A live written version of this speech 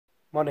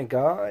Morning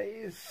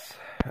guys,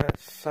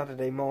 it's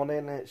Saturday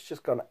morning, it's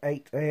just gone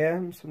 8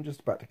 AM, so I'm just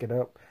about to get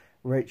up.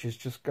 Rachel's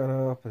just got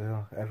up,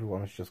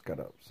 everyone has just got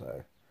up,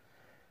 so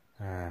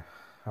I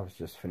was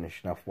just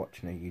finishing off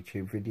watching a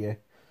YouTube video.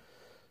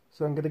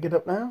 So I'm going to get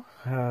up now,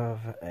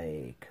 have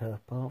a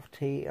cup of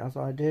tea as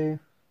I do.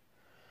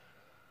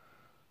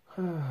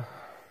 Yeah,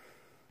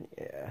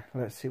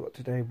 let's see what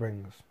today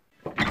brings.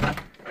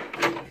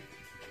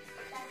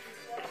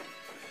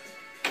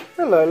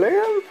 Hello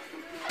Liam.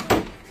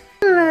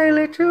 Hello,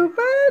 little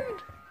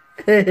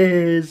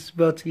bud.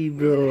 Spotty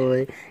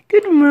boy.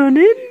 Good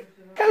morning.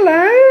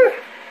 Hello.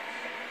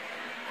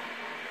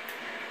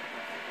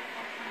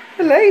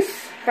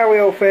 Elise, how are we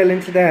all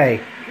feeling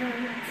today?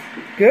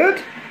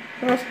 Good?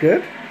 That's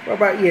good. What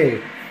about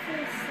you?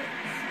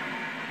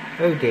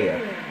 Oh dear.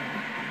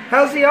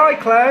 How's the eye,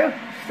 Chloe?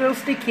 Still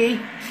sticky?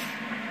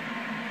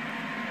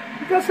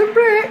 You got some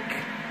brick?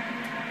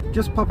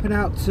 Just popping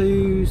out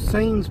to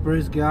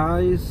Sainsbury's,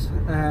 guys.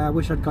 I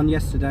wish I'd gone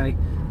yesterday.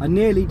 I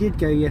nearly did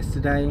go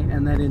yesterday,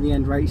 and then in the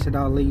end Rach said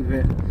I'll leave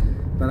it,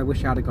 but I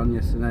wish I'd have gone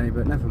yesterday,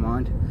 but never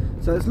mind.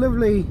 So it's a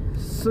lovely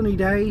sunny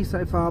day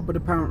so far, but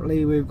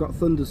apparently we've got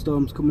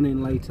thunderstorms coming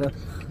in later,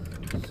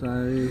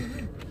 so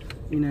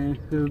you know,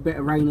 with a bit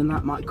of rain and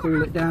that might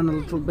cool it down a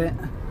little bit.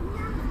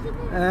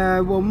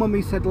 Well,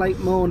 Mummy said late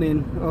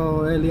morning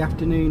or early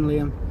afternoon,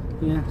 Liam.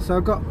 Yeah, so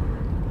I've got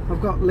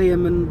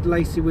Liam and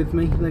Lacey with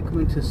me. They're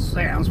coming to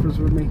Sainsbury's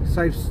with me.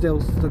 Soph's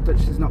still said that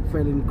she's not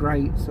feeling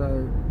great,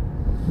 so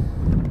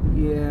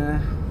yeah,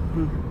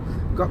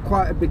 got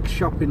quite a big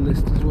shopping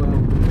list as well.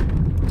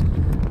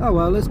 Oh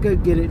well, let's go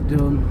get it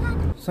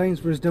done.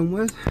 Sainsbury's done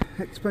with.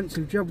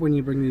 Expensive job when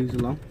you bring these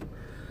along.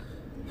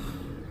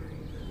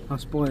 I'll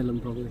spoil them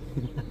probably.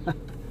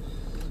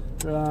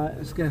 Right,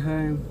 let's go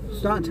home.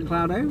 Starting to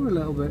cloud over a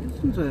little bit,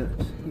 isn't it?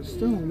 It's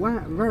still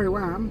wet, very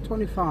warm.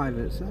 25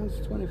 it says,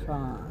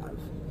 25.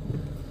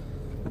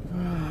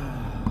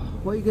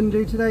 What are you going to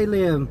do today,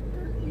 Liam?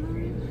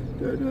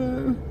 Don't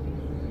know.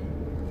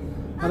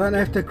 I don't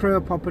know if the crew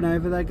are popping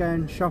over. They're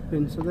going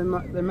shopping, so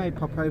they may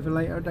pop over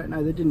later. I don't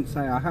know. They didn't say.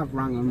 I have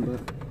rang them,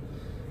 but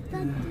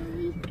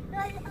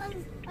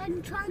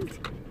I'm trying to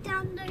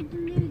download the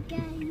new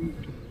game,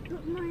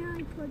 but my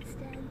iPod's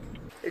dead.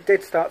 It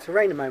did start to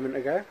rain a moment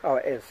ago. Oh,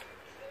 it is.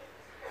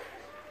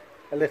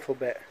 A little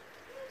bit.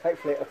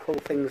 Hopefully it'll cool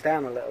things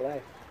down a little,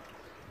 eh?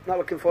 Not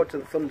looking forward to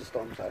the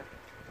thunderstorms though,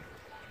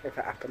 if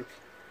it happens.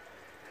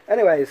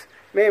 Anyways,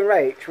 me and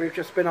Rach, we've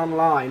just been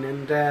online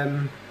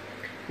and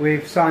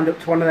we've signed up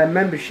to one of their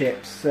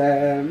memberships.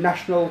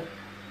 National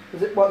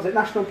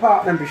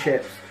Park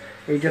memberships.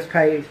 You just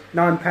pay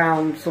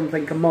 £9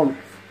 something a month,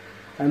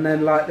 and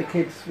then like the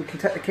kids, we can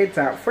take the kids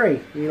out free.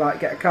 You like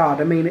get a card.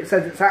 I mean, it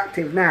says it's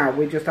active now.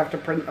 We just have to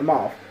print them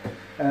off,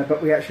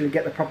 but we actually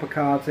get the proper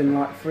cards in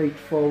like 3 to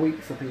 4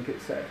 weeks, I think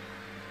it said.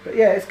 But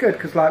yeah, it's good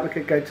because like we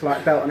could go to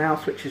like Belton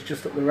House, which is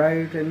just up the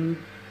road, and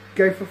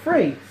go for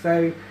free.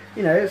 So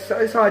you know, it's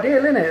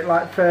ideal, isn't it?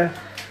 Like for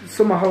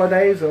summer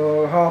holidays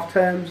or half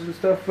terms and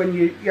stuff, when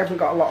you haven't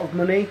got a lot of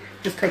money,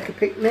 just take a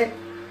picnic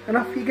and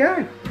off you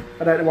go.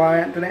 I don't know why I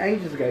hadn't done it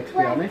ages ago, to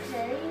be honest.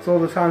 It's all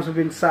the times we've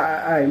been sat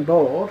at home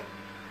bored.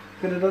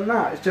 Could have done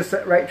that. It's just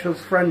that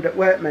Rachel's friend at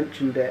work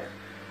mentioned it,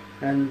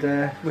 and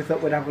we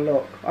thought we'd have a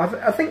look.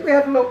 I think we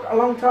had a look a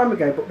long time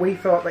ago, but we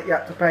thought that you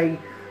had to pay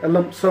a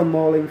lump sum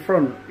all in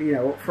front, you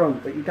know, up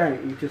front, but you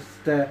don't. You just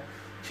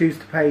choose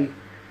to pay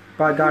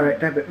by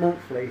direct debit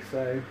monthly,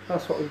 so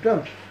that's what we've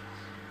done.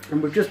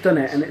 And we've just done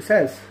it, and it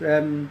says,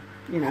 you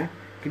know, you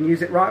can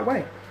use it right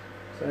away.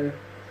 So,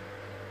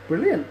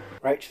 brilliant.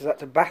 Rachel's had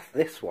to bath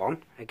this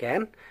one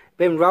again.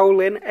 Been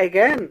rolling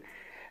again.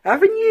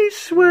 Haven't you,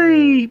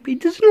 sweep? He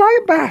doesn't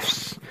like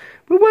baths.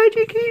 But why do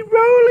you keep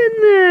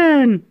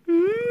rolling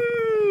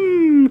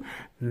then?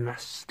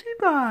 Nasty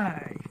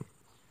boy.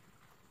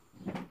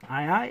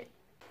 Aye, aye.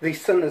 The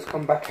sun has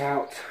come back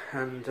out,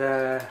 and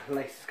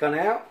Lace has gone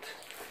out.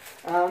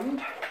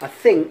 And I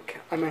think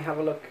I may have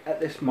a look at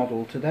this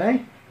model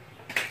today.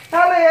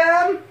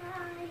 Hi, Liam.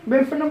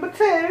 Been for number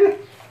 2?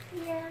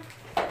 Yeah.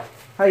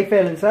 How you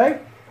feeling, so?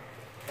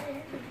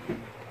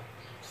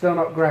 Still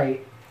not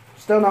great.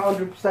 Still not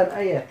 100%,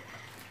 are you?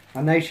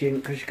 I know she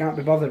isn't, because she can't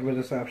be bothered with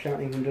herself. She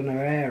hasn't even done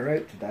her hair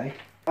out today.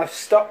 I've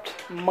stopped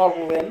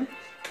modelling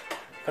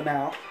for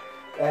now,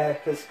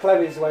 because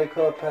Chloe's woke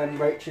up and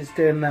Rachel's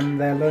doing them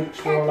their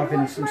lunch. We're all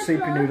having some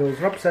soupy noodles.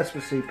 We're obsessed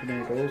with soupy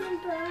noodles.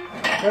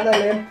 Hello,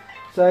 Liam.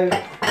 So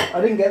I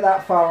didn't get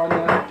that far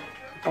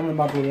on the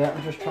model yet.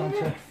 I'm just trying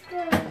to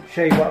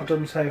show you what I've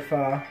done so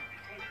far.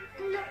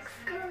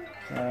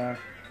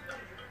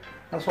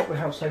 That's what we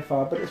have so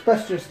far, but it's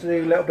best just to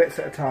do little bits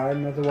at a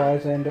time,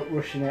 otherwise I end up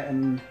rushing it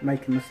and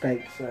making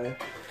mistakes. So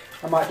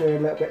I might do a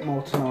little bit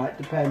more tonight,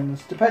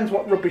 depends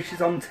what rubbish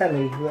is on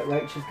telly that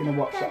Rachel's going to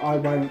watch that I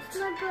won't.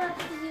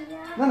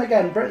 Then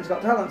again, Britain's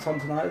Got Talent's on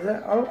tonight, is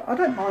it? I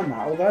don't mind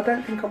that, although I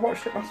don't think I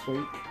watched it last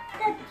week.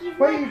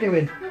 What are you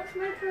doing?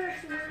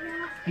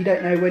 You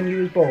don't know when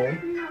you was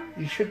born? No.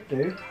 You should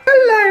do.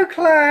 Hello,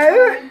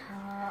 Chloe.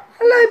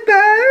 Hello,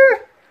 Bo.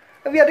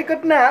 Have you had a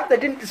good nap? They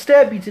didn't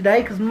disturb you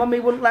today because Mummy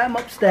wouldn't let them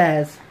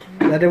upstairs.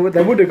 They would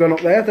have gone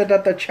up there if they'd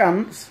had the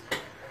chance.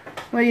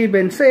 Where you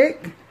been?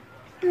 Sick?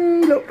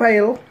 You look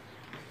pale.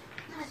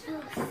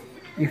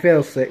 You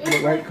feel sick, but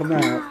it won't come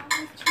out.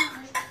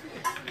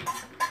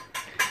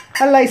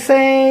 Hello,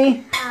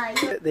 Lacey. Hi.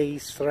 Look at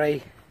these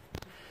three.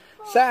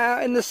 Sat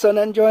out in the sun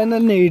enjoying the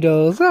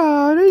noodles.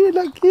 Oh, you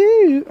look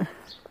cute.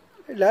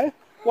 Hello.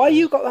 Why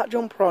you got that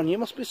jumper on? You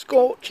must be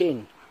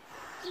scorching.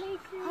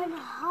 I'm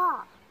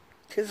hot.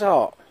 It is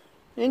hot.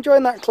 You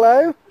enjoying that,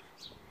 Chloe?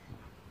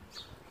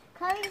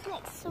 Chloe's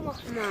next to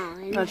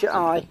mine. How's your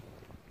eye?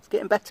 It's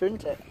getting better,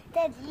 isn't it?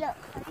 Dad, look.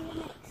 Chloe's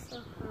next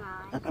to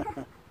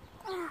mine.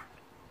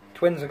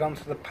 Twins have gone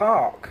to the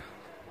park.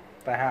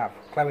 They have.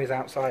 Chloe's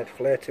outside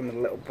flirting with a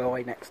little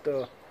boy next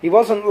door. He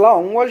wasn't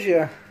long, was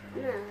you?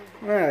 No.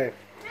 No.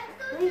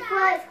 We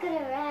thought it's going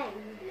to rain.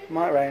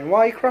 Might rain. Why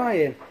are you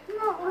crying?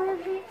 Not one of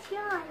its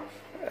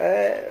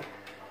yards.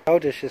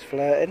 Told her she's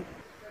flirting.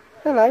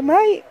 Hello,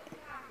 mate.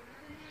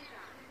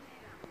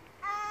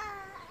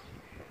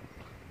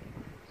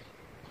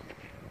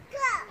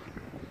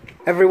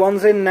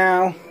 Everyone's in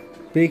now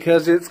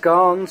because it's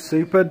gone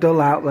super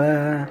dull out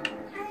there.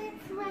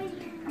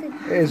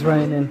 It is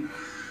raining.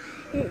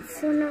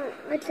 It's not.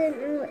 I don't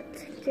know what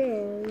to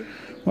do.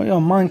 What, you're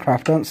on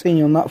Minecraft? I haven't seen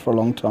you on that for a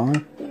long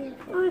time. Yeah.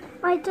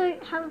 I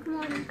don't have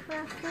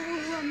Minecraft.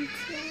 I want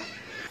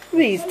to.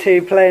 These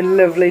two playing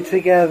lovely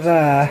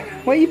together.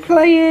 What are you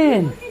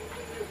playing?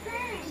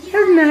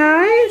 That's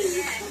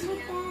nice.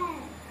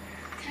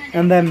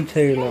 And them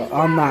two, look,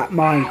 on that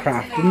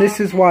Minecraft. And this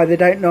is why they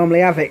don't normally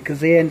have it, because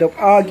they end up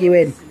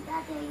arguing.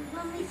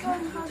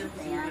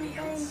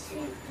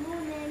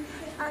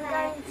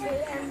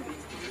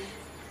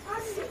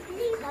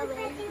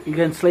 You're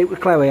going to sleep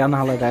with Chloe on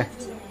holiday?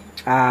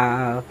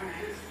 Yeah,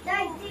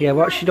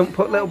 what, she don't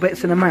put little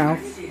bits in her mouth?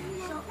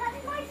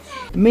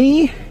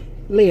 Me,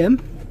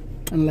 Liam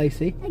and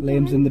Lacey,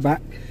 Liam's in the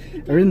back,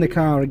 are in the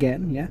car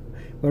again, yeah.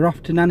 We're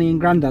off to Nanny and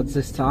Grandad's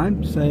this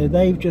time, so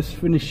they've just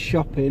finished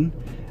shopping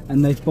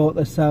and they've bought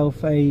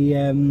themselves a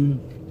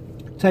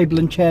table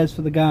and chairs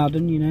for the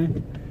garden, you know,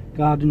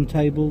 garden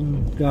table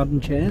and garden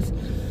chairs.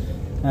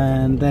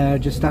 And they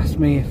just asked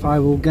me if I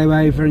will go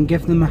over and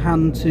give them a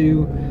hand to,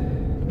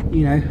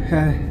 you know,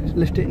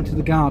 lift it into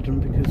the garden,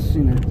 because,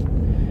 you know,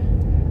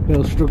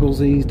 Bill struggles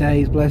these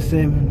days, bless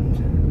him.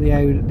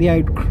 And the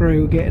old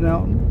crew getting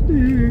on.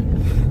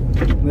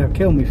 They'll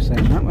kill me for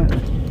saying that, won't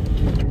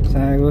they? So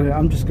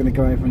I'm just going to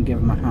go over and give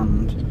them a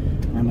hand.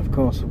 And of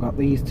course I've got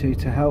these two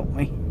to help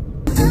me.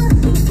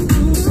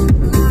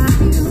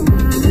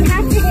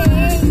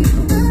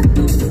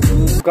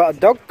 We've got a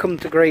dog come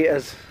to greet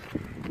us.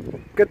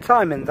 Good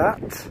timing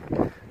that.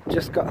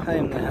 Just got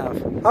home they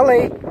have.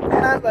 Holly,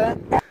 get out there.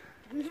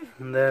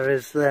 And there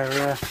is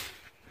their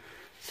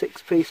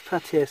 6-piece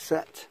patio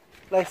set.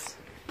 Let's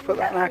put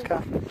that in our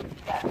car.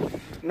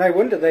 No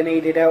wonder they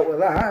needed help with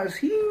that. It was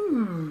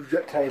huge,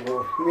 that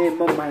table. Me and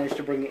Mum managed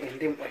to bring it in,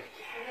 didn't we?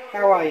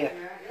 How are you?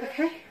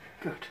 Okay.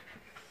 Good.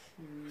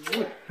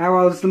 How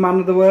old's the man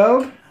of the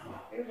world?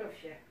 Who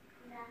loves you?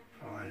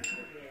 Fine.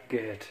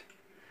 Good.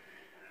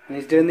 And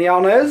he's doing the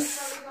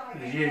honours.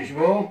 As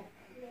usual.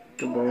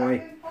 Good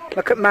boy.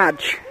 Look at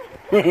Madge.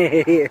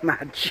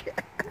 Madge.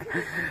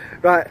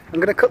 Right, I'm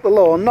going to cut the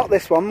lawn. Not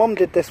this one. Mum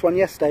did this one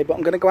yesterday, but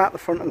I'm going to go out the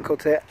front and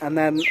cut it. And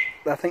then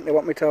I think they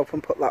want me to help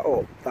and put that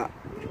up.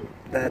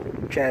 The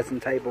chairs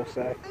and tables,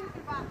 so.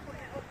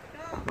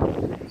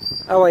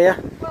 How are you?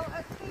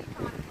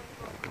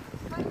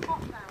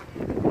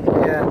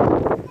 Yeah.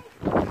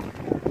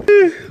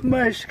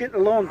 Managed to get the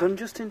lawn done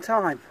just in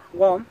time.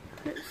 1,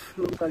 it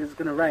looks like it's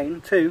going to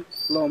rain. 2,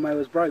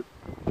 lawnmower's broke.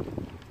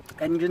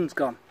 Engine's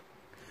gone.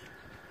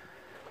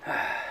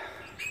 I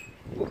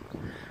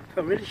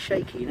feel really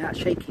shaky, you know that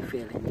shaky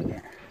feeling you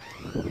get.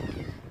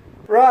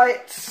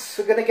 Right,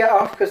 we're going to get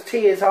off because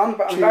tea is on,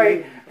 but I'm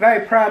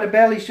very proud of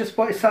Bill. He's just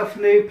bought himself a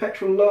new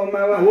petrol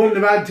lawnmower. I wouldn't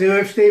have had to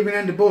if Stephen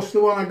hadn't bust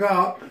the one I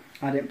got.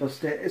 I didn't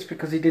bust it. It's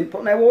because he didn't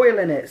put no oil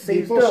in it.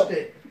 He bust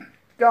it.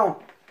 Go on.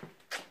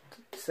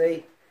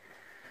 See?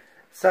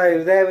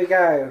 So, there we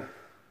go.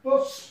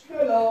 Bust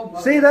the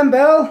lawnmower. See you then,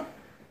 Bill.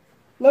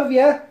 Love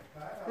you.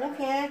 Love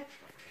you.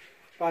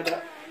 Bye,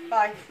 Dad.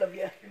 Bye. Love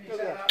you.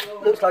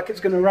 Looks like it's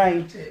going to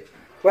rain.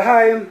 We're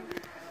home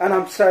and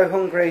I'm so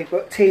hungry,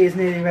 but tea is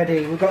nearly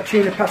ready. We've got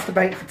tuna pasta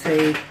bake for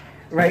tea.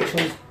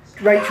 Rachel's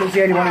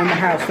the only one in the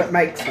house that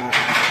makes that.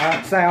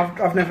 I'd say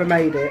I've never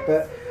made it,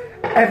 but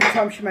every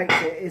time she makes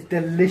it, it's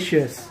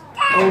delicious.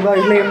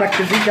 Although Liam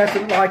reckons he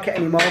doesn't like it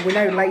anymore. We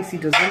know Lacey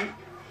doesn't.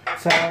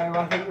 So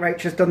I think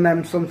Rachel's done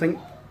them something,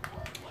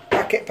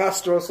 packet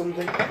pasta or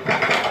something.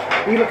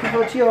 Are you looking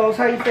forward to yours?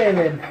 How are you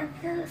feeling? I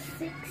feel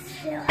sick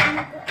still and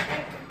I've got a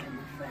headache and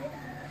my throat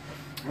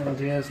hurts. Oh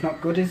dear, it's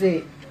not good, is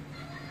it?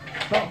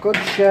 Not good,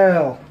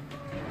 Shirl.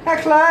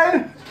 Hi,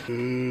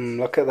 Chloe.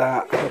 Look at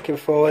that. Looking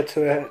forward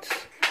to it.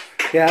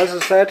 Yeah, as I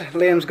said,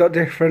 Liam's got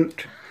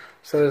different.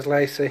 So does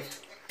Lacey.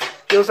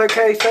 Yours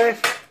okay,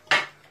 safe?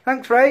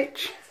 Thanks,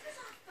 Rach.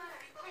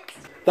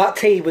 That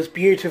tea was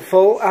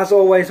beautiful, as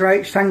always,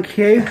 Rach, thank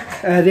you.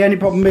 The only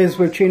problem is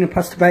with tuna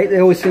pasta bake,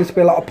 there always seems to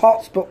be a lot of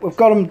pots, but we've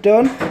got them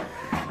done.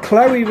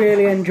 Chloe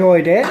really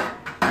enjoyed it,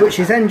 but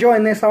she's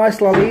enjoying this ice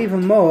lolly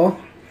even more.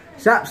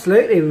 She's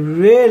absolutely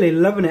really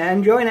loving it,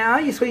 enjoying it,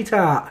 aren't you,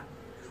 sweetheart?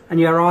 And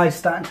your eyes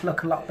starting to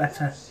look a lot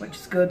better, which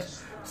is good.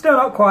 Still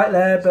not quite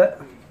there,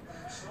 but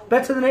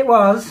better than it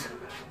was.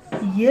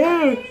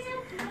 Yeah.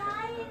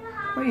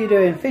 What are you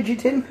doing,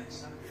 fidgeting?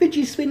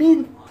 Fidget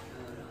spinning?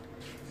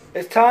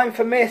 It's time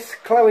for Miss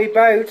Chloe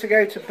Bow to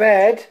go to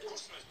bed.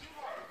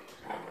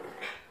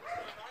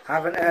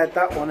 Haven't heard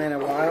that one in a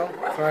while.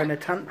 Throwing a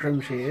tantrum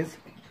she is.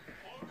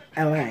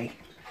 LA.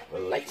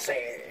 Lacy.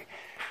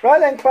 Right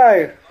then,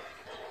 Chloe.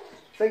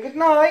 Say good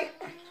night.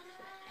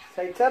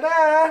 Say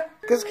ta-da.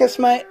 Kiss, kiss,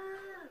 mate.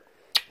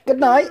 Good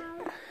night.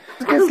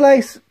 Kiss,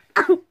 Lace.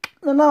 Good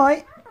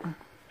night.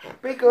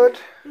 Be good.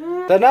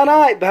 The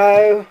night,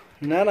 Bo.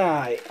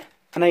 Night.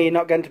 I know you're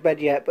not going to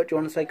bed yet, but do you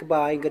want to say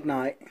goodbye and good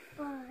night?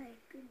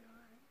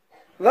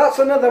 That's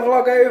another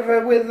vlog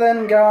over with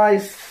then,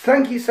 guys.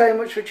 Thank you so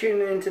much for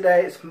tuning in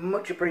today. It's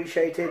much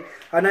appreciated.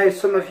 I know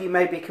some of you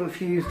may be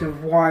confused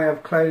of why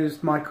I've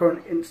closed my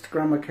current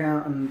Instagram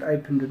account and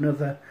opened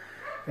another.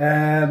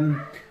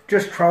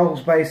 Just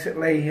trolls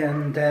basically,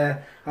 and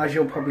as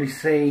you'll probably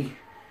see,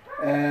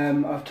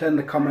 I've turned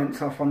the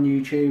comments off on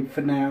YouTube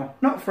for now.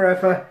 Not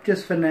forever,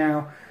 just for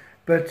now.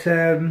 But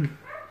I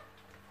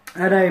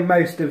know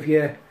most of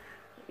you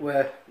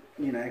were,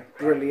 you know,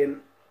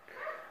 brilliant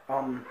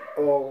on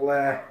all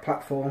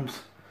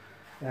platforms,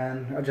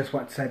 and I just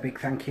want to say a big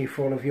thank you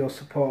for all of your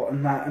support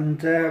and that.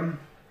 And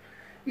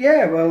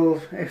yeah,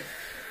 well, if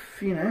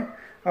you know,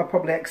 I'll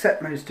probably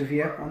accept most of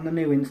you on the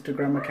new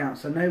Instagram account,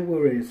 so no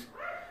worries.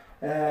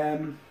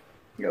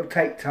 It'll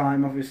take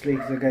time, obviously,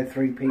 because I go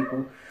through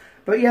people.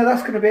 But yeah,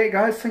 that's going to be it,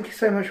 guys. Thank you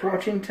so much for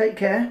watching. Take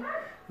care,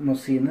 and we'll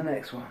see you in the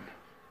next one.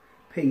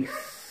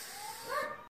 Peace.